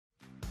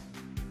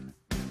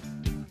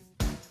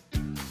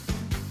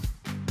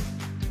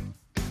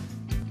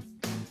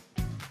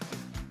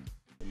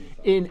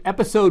In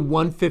episode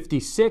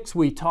 156,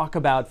 we talk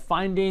about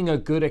finding a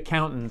good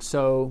accountant,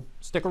 so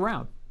stick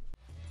around.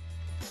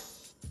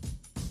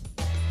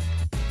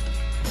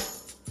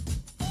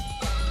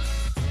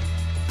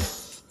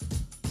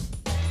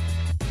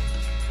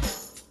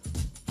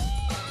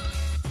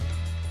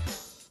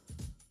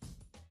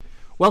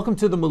 Welcome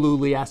to the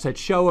Mullooly Asset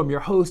Show. I'm your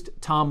host,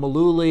 Tom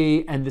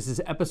Mullooly, and this is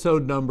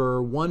episode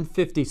number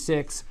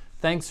 156.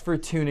 Thanks for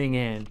tuning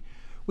in.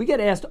 We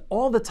get asked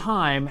all the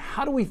time,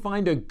 how do we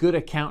find a good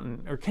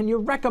accountant? Or can you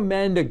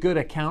recommend a good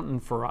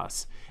accountant for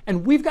us?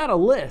 And we've got a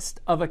list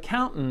of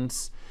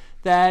accountants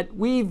that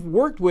we've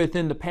worked with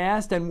in the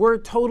past and we're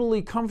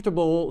totally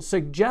comfortable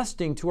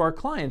suggesting to our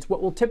clients.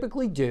 What we'll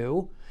typically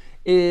do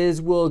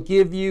is we'll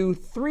give you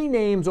 3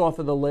 names off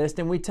of the list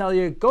and we tell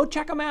you, go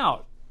check them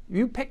out.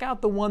 You pick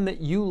out the one that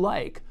you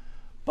like.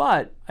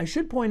 But I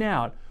should point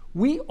out,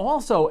 we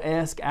also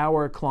ask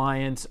our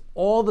clients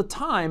all the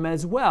time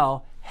as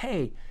well,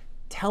 hey,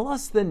 tell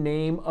us the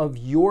name of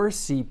your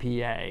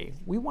CPA.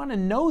 We want to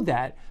know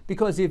that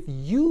because if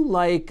you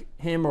like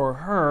him or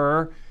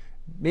her,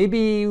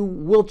 maybe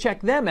we'll check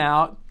them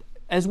out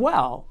as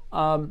well.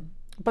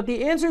 But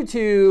the answer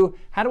to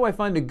how do I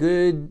find a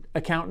good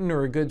accountant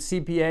or a good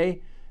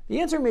CPA, the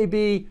answer may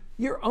be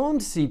your own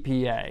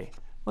CPA.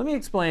 Let me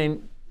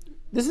explain.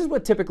 This is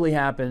what typically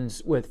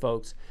happens with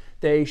folks.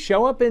 They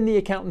show up in the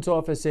accountant's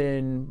office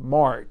in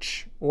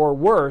March, or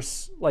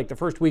worse, like the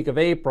first week of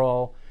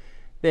April.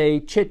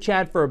 They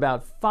chit-chat for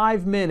about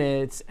 5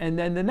 minutes, and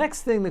then the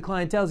next thing the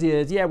client tells you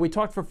is, yeah, we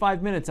talked for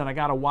 5 minutes and I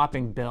got a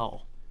whopping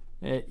bill.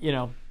 A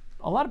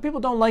lot of people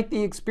don't like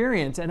the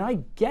experience, and I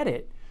get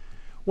it.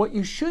 What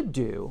you should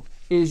do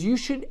is you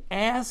should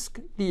ask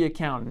the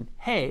accountant,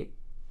 hey,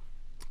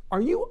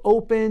 are you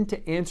open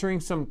to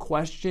answering some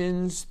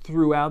questions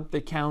throughout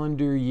the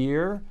calendar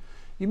year?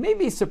 You may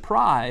be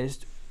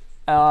surprised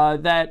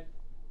that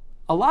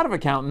a lot of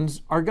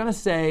accountants are going to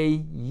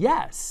say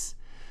yes.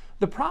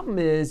 The problem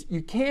is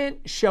you can't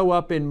show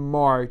up in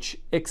March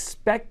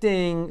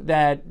expecting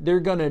that they're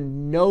going to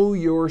know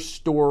your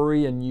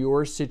story and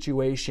your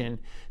situation.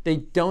 They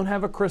don't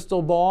have a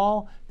crystal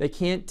ball. They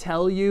can't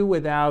tell you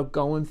without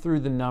going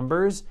through the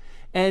numbers.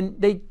 And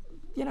they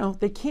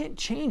can't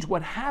change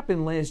what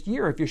happened last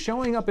year. If you're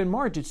showing up in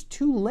March, it's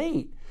too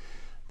late.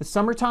 The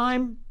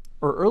summertime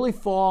or early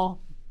fall,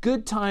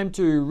 good time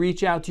to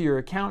reach out to your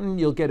accountant.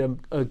 You'll get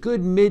a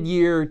good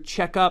mid-year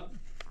checkup,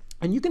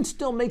 and you can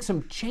still make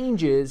some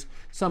changes,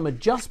 some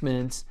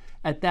adjustments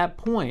at that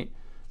point.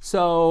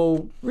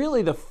 So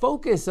really the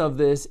focus of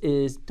this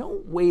is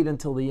don't wait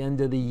until the end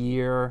of the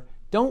year.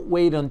 Don't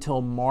wait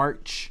until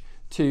March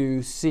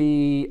to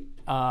see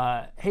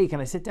hey, can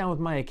I sit down with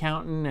my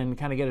accountant and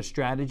kind of get a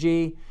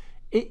strategy?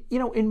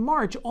 In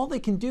March, all they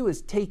can do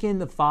is take in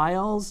the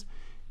files,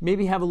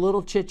 maybe have a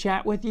little chit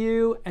chat with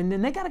you, and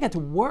then they got to get to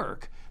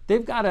work.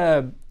 They've got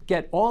to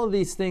get all of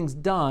these things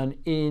done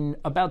in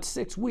about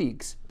 6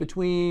 weeks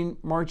between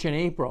March and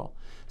April.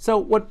 So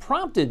what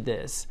prompted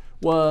this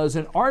was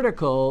an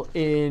article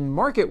in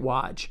Market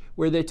Watch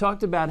where they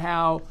talked about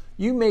how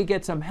you may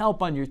get some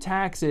help on your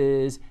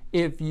taxes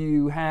if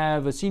you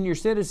have a senior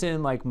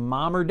citizen like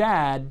mom or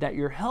dad that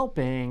you're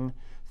helping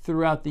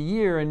throughout the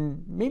year,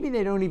 and maybe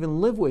they don't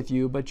even live with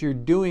you, but you're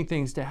doing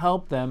things to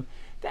help them.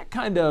 That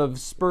kind of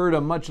spurred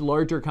a much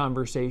larger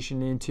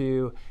conversation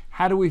into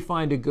how do we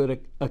find a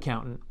good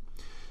accountant.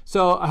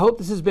 So I hope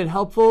this has been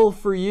helpful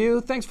for you.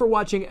 Thanks for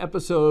watching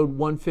episode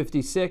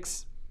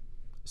 156.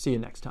 See you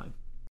next time.